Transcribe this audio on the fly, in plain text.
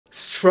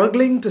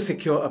Struggling to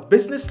secure a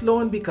business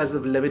loan because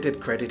of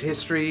limited credit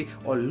history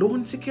or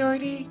loan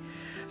security?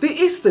 The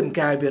Eastern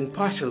Caribbean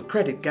Partial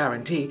Credit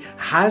Guarantee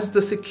has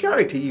the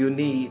security you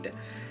need.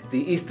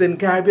 The Eastern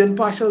Caribbean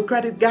Partial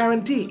Credit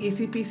Guarantee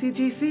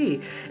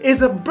 (ECPCGC)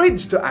 is a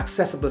bridge to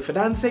accessible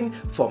financing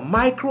for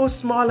micro,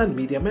 small and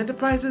medium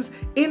enterprises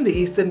in the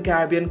Eastern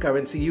Caribbean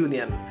Currency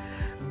Union.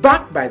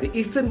 Backed by the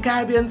Eastern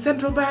Caribbean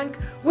Central Bank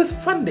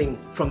with funding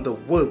from the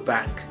World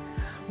Bank.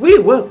 We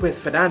work with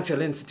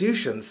financial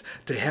institutions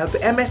to help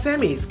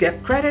MSMEs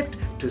get credit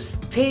to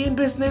stay in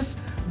business,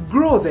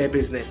 grow their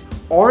business,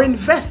 or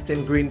invest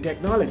in green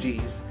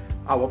technologies.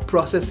 Our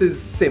process is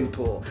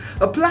simple.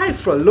 Apply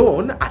for a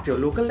loan at your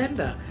local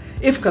lender.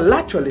 If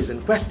collateral is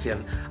in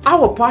question,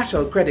 our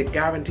partial credit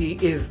guarantee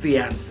is the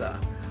answer.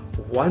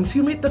 Once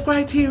you meet the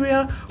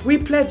criteria, we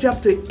pledge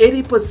up to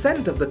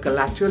 80% of the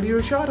collateral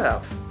you're short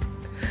of.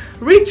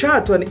 Reach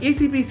out to an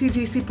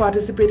ECPCGC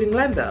participating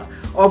lender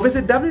or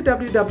visit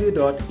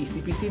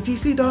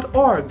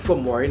www.ecpcgc.org for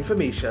more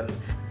information.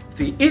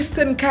 The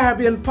Eastern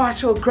Caribbean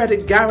Partial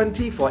Credit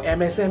Guarantee for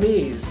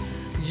MSMEs.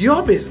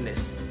 Your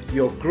business,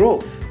 your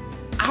growth,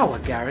 our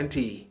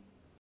guarantee.